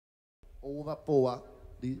Overpowa,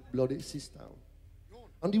 the bloody system.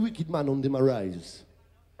 And the wicked man on them arise.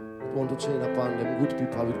 They want to chain upon them good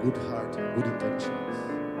people with good heart and good intentions.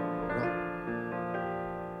 No?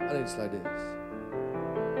 And it's like this.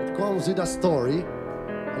 It comes with a story,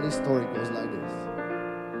 and the story goes like this.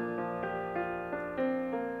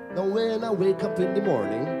 Now when I wake up in the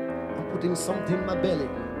morning, I'm putting something in my belly.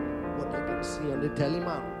 What I can see on the telly,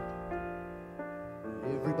 man.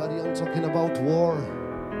 Everybody I'm talking about war.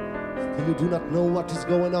 Still you do not know what is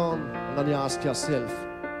going on. And then you ask yourself,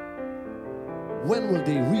 when will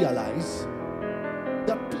they realize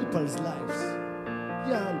that people's lives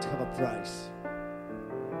can't have a price?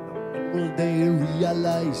 When will they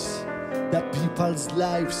realize that people's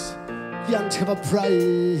lives can't have a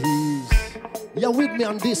price? You're with me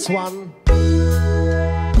on this one.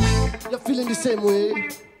 You're feeling the same way.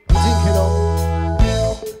 I'm thinking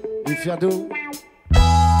of, if you do,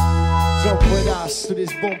 jump with us to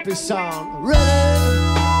this bumpy sound. Ready?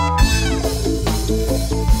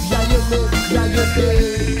 Yeah, you me, yeah, you me.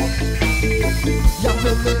 Yeah,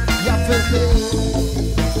 feel me, yeah, feel me.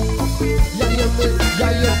 Yeah, you me,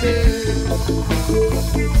 yeah, you me.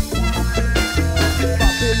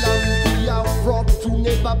 Babylon, we are brought to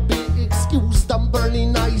never be excused. And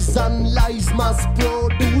burning eyes and lies mass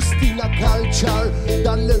produced in a culture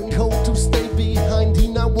that learned how to stay behind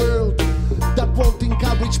in a world that won't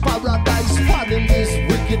encourage paradise. But in these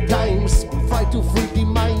wicked times, we fight to free the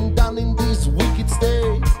mind, and in this wicked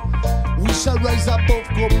state, we shall rise above.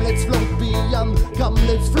 Come, let's float beyond. Come,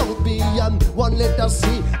 let's float beyond. One, let us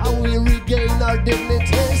see how we regain our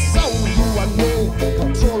dignity. So you and me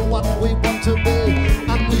control what we want to be,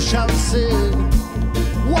 and we shall see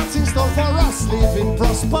what's in store for us. Living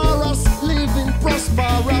prosperous,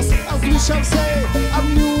 as we shall say, a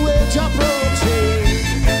new age approaching.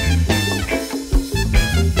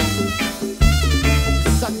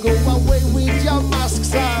 So go away with your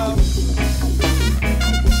masks on.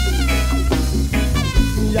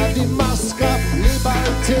 Yeah, the mask of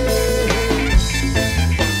liberty.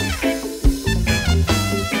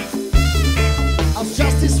 Of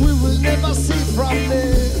justice we will never see from me.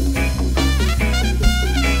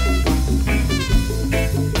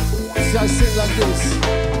 I sing like this.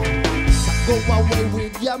 So go away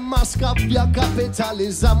with your mask of your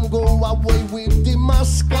capitalism. Go away with the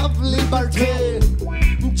mask of liberty.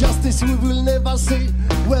 Justice we will never see.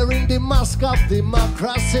 Wearing the mask of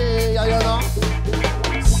democracy. You know?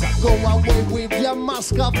 So go away with your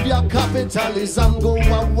mask of your capitalism. Go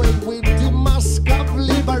away with the mask of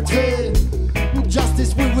liberty.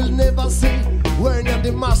 Justice we will never see. Wearing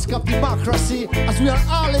the mask of democracy. As we are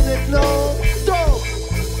all in it now. Go!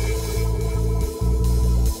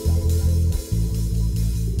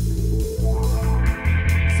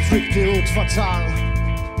 Strictly root fatal.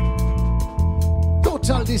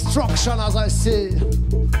 Total destruction, as I say.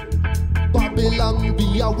 Babylon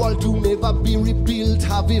be a wall to never be rebuilt.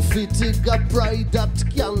 Have a fitting a pride that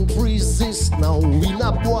can't resist. Now we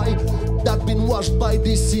a boy that been washed by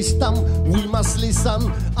the system. We must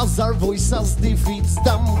listen as our voices defeats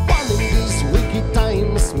them. But in these wicked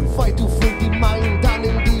times, we fight to free the mind. And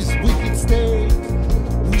in this wicked state,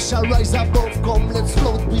 we shall rise above. Come, let's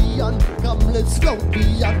float beyond. Come, let's float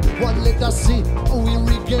beyond. One, let us see how we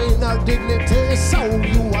regain our dignity. So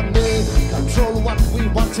you and me control what we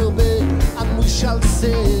want to be, and we shall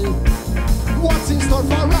see what's in store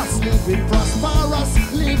for us.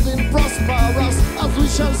 Living prosperous, as we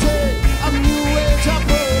shall say, a new age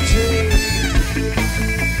approaching.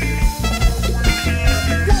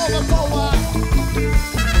 Overpowa.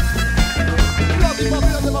 Bloody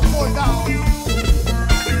Babylon never fall down.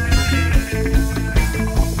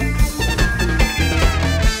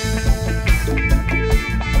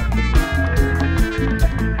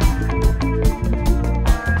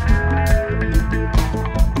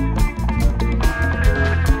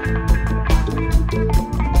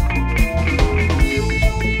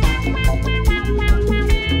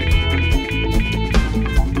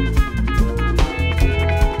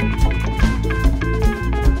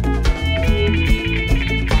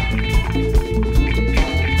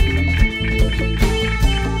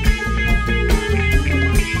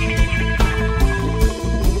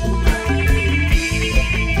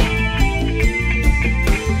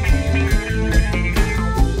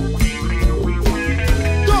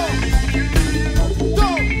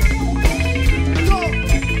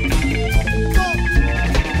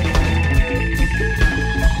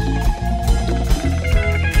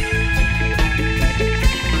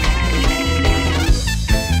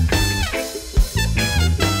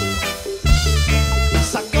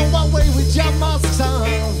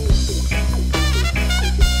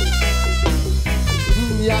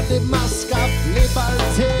 under the mask of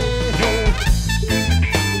liberty.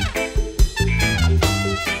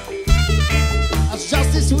 As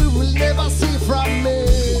justice we will never see from it.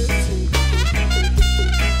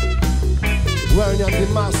 Wearing on the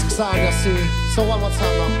masks on, you see. So one more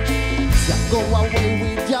time now. Go away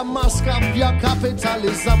with your mask of your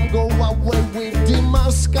capitalism. Go away with the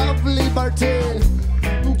mask of liberty.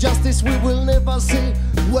 Justice we will never see.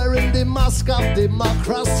 Wearing the mask of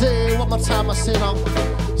democracy. One more time I say now.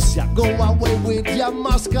 Go away with your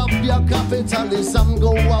mask of your capitalism.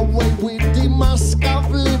 Go away with the mask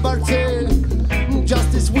of liberty.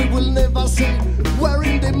 Justice we will never see.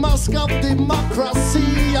 Wearing the mask of democracy.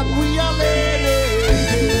 And we are learning.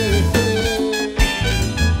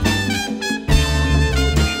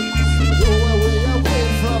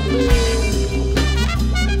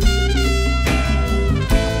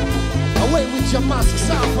 Away with your masks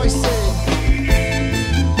off, I say.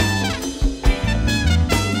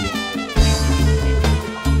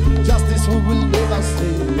 Justice we will never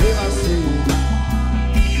see, never see.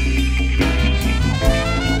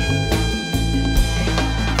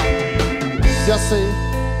 Just say,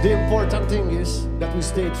 the important thing is that we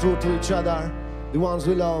stay true to each other. The ones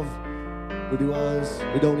we love, with the ones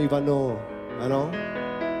we don't even know, you know?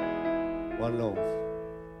 One love.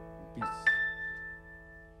 Peace.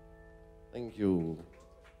 Thank you.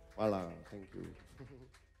 Voila, thank you.